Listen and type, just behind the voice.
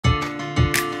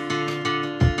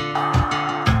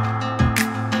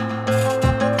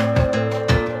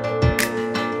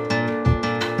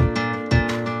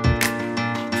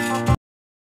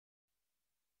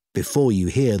before you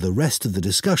hear the rest of the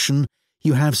discussion,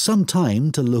 you have some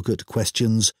time to look at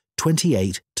questions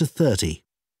 28 to 30.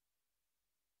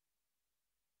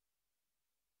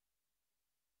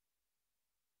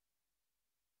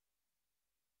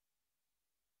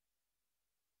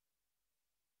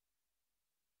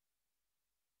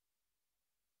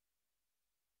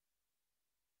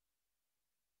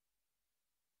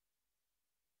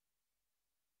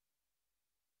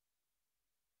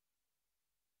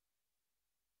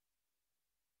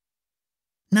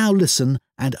 Now listen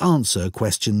and answer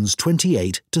questions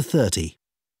 28 to 30.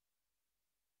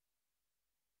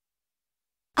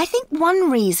 I think one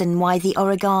reason why the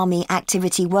origami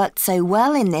activity worked so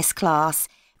well in this class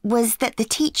was that the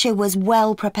teacher was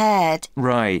well prepared.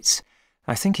 Right.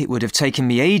 I think it would have taken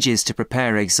me ages to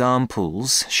prepare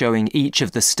examples showing each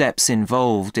of the steps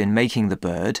involved in making the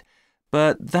bird,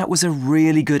 but that was a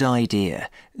really good idea.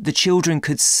 The children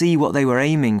could see what they were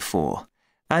aiming for.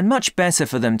 And much better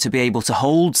for them to be able to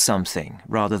hold something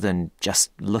rather than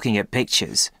just looking at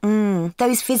pictures.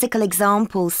 Those physical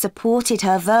examples supported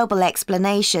her verbal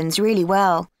explanations really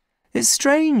well. It's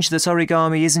strange that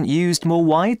origami isn't used more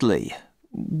widely.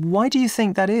 Why do you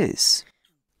think that is?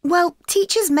 Well,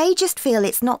 teachers may just feel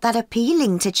it's not that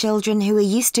appealing to children who are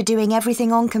used to doing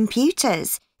everything on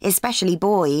computers, especially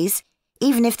boys,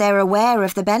 even if they're aware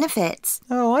of the benefits.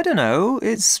 Oh, I don't know.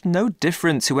 It's no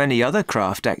different to any other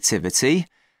craft activity.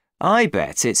 I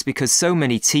bet it's because so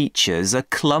many teachers are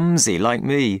clumsy like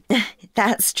me.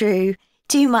 That's true.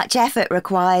 Too much effort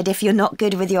required if you're not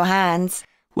good with your hands.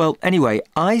 Well, anyway,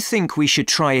 I think we should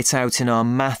try it out in our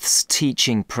maths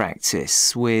teaching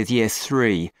practice with Year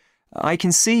 3. I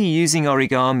can see using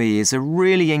origami is a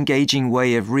really engaging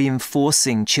way of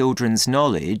reinforcing children's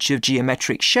knowledge of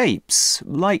geometric shapes,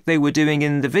 like they were doing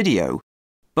in the video.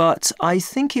 But I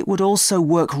think it would also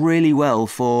work really well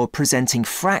for presenting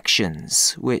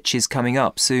fractions, which is coming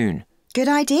up soon. Good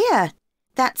idea.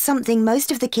 That's something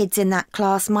most of the kids in that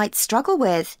class might struggle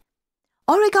with.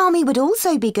 Origami would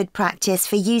also be good practice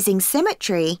for using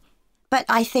symmetry, but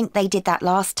I think they did that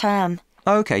last term.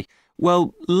 OK,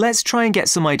 well, let's try and get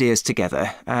some ideas together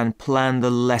and plan the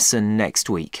lesson next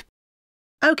week.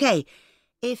 OK,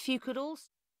 if you could also...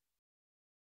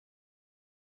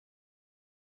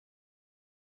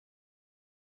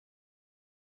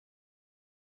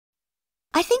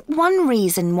 I think one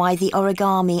reason why the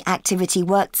origami activity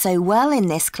worked so well in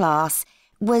this class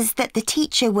was that the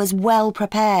teacher was well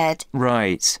prepared.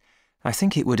 Right. I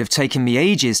think it would have taken me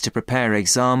ages to prepare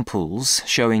examples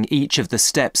showing each of the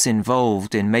steps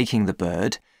involved in making the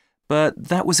bird, but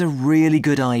that was a really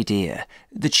good idea.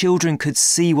 The children could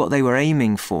see what they were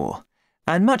aiming for.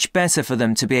 And much better for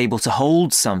them to be able to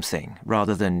hold something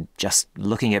rather than just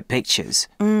looking at pictures.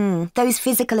 Those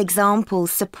physical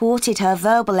examples supported her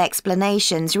verbal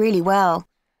explanations really well.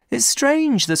 It's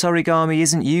strange that origami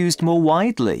isn't used more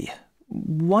widely.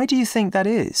 Why do you think that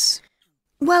is?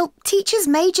 Well, teachers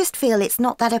may just feel it's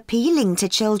not that appealing to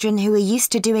children who are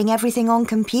used to doing everything on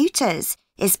computers,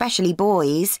 especially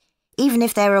boys, even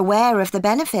if they're aware of the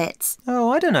benefits. Oh,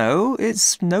 I don't know.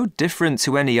 It's no different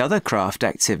to any other craft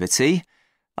activity.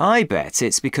 I bet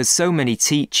it's because so many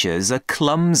teachers are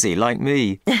clumsy like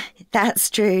me. That's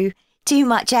true. Too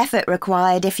much effort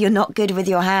required if you're not good with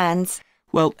your hands.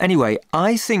 Well, anyway,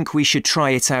 I think we should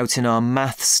try it out in our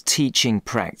maths teaching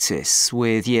practice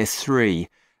with Year 3.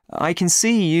 I can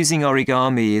see using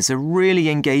origami is a really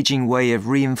engaging way of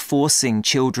reinforcing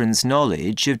children's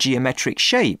knowledge of geometric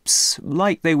shapes,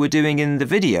 like they were doing in the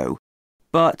video.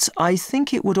 But I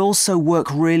think it would also work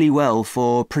really well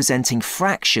for presenting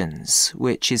fractions,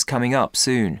 which is coming up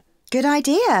soon. Good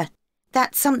idea.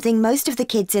 That's something most of the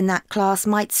kids in that class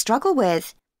might struggle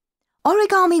with.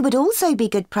 Origami would also be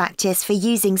good practice for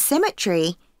using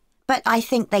symmetry, but I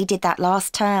think they did that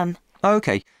last term.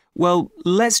 OK, well,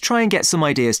 let's try and get some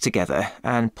ideas together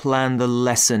and plan the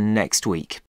lesson next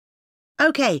week.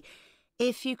 OK,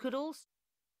 if you could also...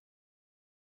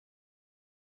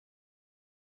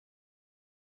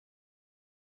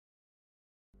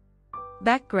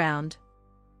 Background.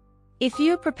 If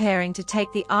you're preparing to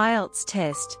take the Ielts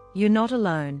test, you're not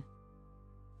alone.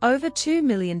 Over 2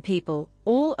 million people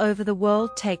all over the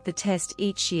world take the test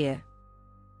each year.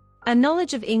 A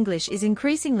knowledge of English is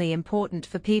increasingly important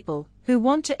for people who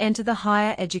want to enter the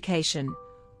higher education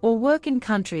or work in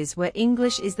countries where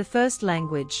English is the first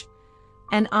language,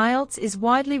 and Ielts is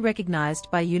widely recognized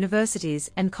by universities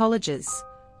and colleges,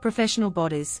 professional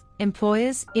bodies,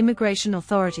 employers, immigration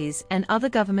authorities, and other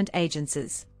government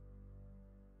agencies.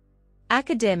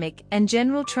 Academic and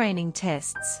general training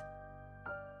tests.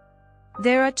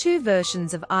 There are two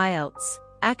versions of Ielts,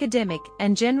 academic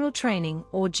and general training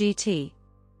or GT.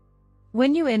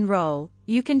 When you enroll,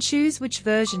 you can choose which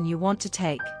version you want to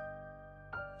take.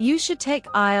 You should take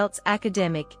IELTS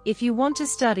Academic if you want to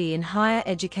study in higher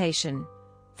education,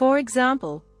 for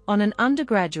example, on an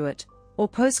undergraduate or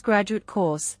postgraduate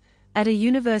course at a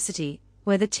university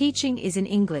where the teaching is in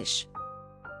English.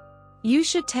 You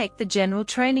should take the general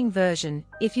training version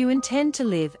if you intend to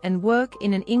live and work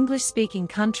in an English-speaking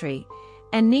country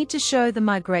and need to show the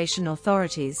migration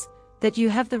authorities that you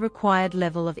have the required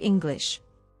level of English.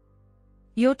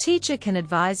 Your teacher can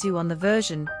advise you on the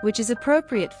version which is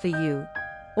appropriate for you,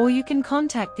 or you can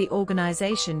contact the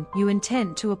organization you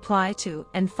intend to apply to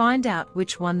and find out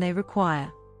which one they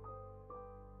require.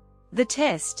 The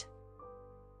test.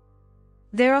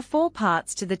 There are 4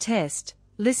 parts to the test: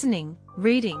 listening,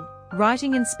 reading,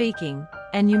 writing and speaking,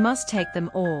 and you must take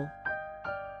them all.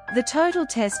 The total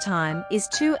test time is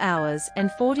 2 hours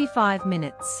and 45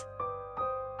 minutes.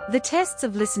 The tests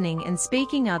of listening and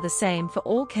speaking are the same for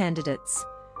all candidates,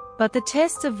 but the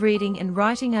tests of reading and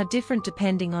writing are different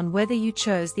depending on whether you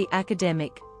chose the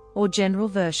academic or general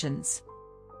versions.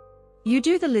 You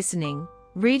do the listening,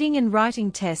 reading and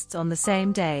writing tests on the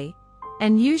same day,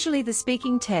 and usually the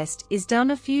speaking test is done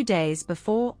a few days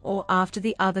before or after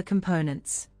the other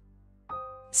components.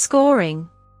 Scoring.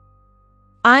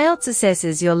 IELTS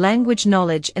assesses your language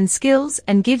knowledge and skills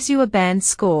and gives you a band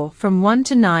score from 1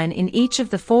 to 9 in each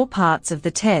of the 4 parts of the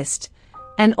test,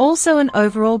 and also an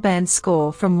overall band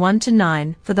score from 1 to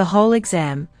 9 for the whole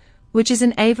exam, which is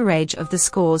an average of the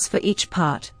scores for each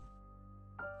part.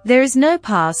 There is no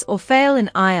pass or fail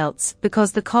in IELTS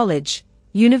because the college,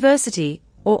 university,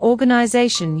 or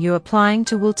organization you're applying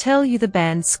to will tell you the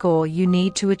band score you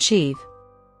need to achieve.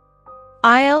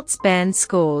 IELTS band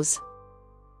scores.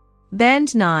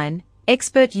 Band 9,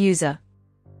 Expert User.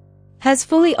 Has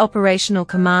fully operational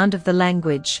command of the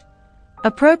language.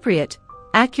 Appropriate,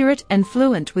 accurate and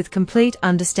fluent with complete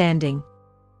understanding.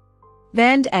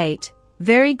 Band 8,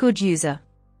 Very Good User.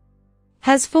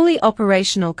 Has fully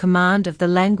operational command of the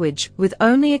language with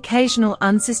only occasional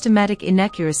unsystematic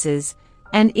inaccuracies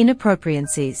and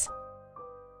inappropriacies.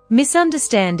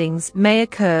 Misunderstandings may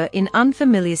occur in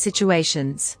unfamiliar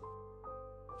situations.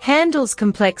 Handles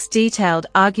complex detailed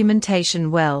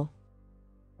argumentation well.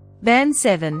 Band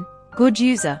 7, Good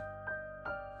User.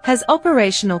 Has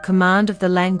operational command of the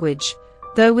language,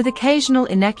 though with occasional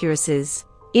inaccuracies,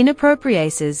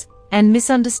 inappropriacies, and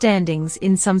misunderstandings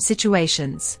in some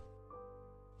situations.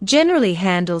 Generally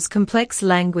handles complex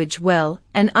language well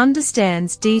and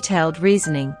understands detailed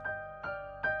reasoning.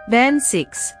 Band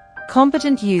 6,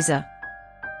 Competent User.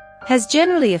 Has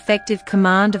generally effective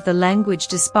command of the language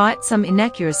despite some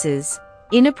inaccuracies,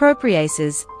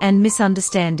 inappropriacies, and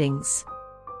misunderstandings.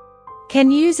 Can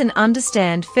use and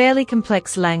understand fairly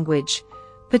complex language,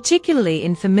 particularly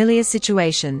in familiar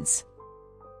situations.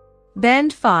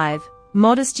 Band 5,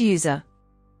 Modest User.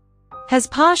 Has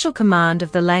partial command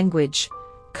of the language,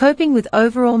 coping with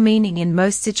overall meaning in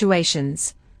most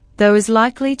situations, though is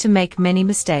likely to make many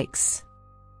mistakes.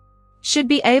 Should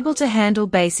be able to handle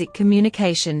basic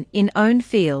communication in own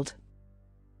field.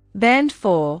 Band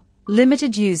 4,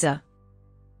 Limited User.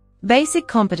 Basic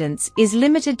competence is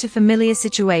limited to familiar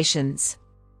situations.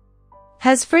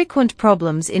 Has frequent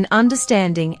problems in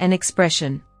understanding and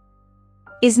expression.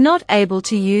 Is not able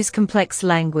to use complex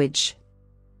language.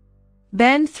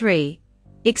 Band 3,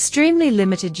 Extremely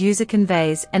Limited User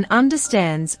conveys and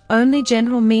understands only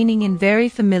general meaning in very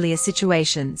familiar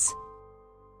situations.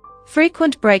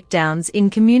 Frequent breakdowns in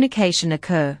communication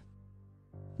occur.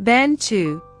 Band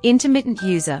 2, Intermittent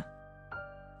User.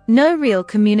 No real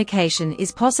communication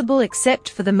is possible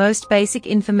except for the most basic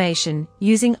information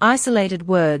using isolated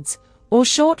words or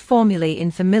short formulae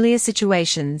in familiar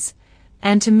situations,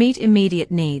 and to meet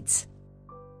immediate needs.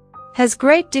 Has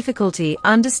great difficulty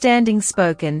understanding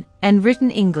spoken and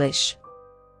written English.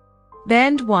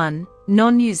 Band 1,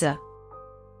 Non-User.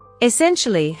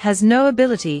 Essentially has no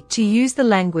ability to use the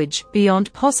language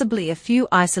beyond possibly a few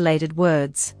isolated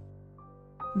words.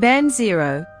 Band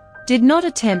 0, did not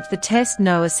attempt the test.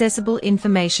 No accessible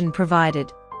information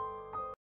provided.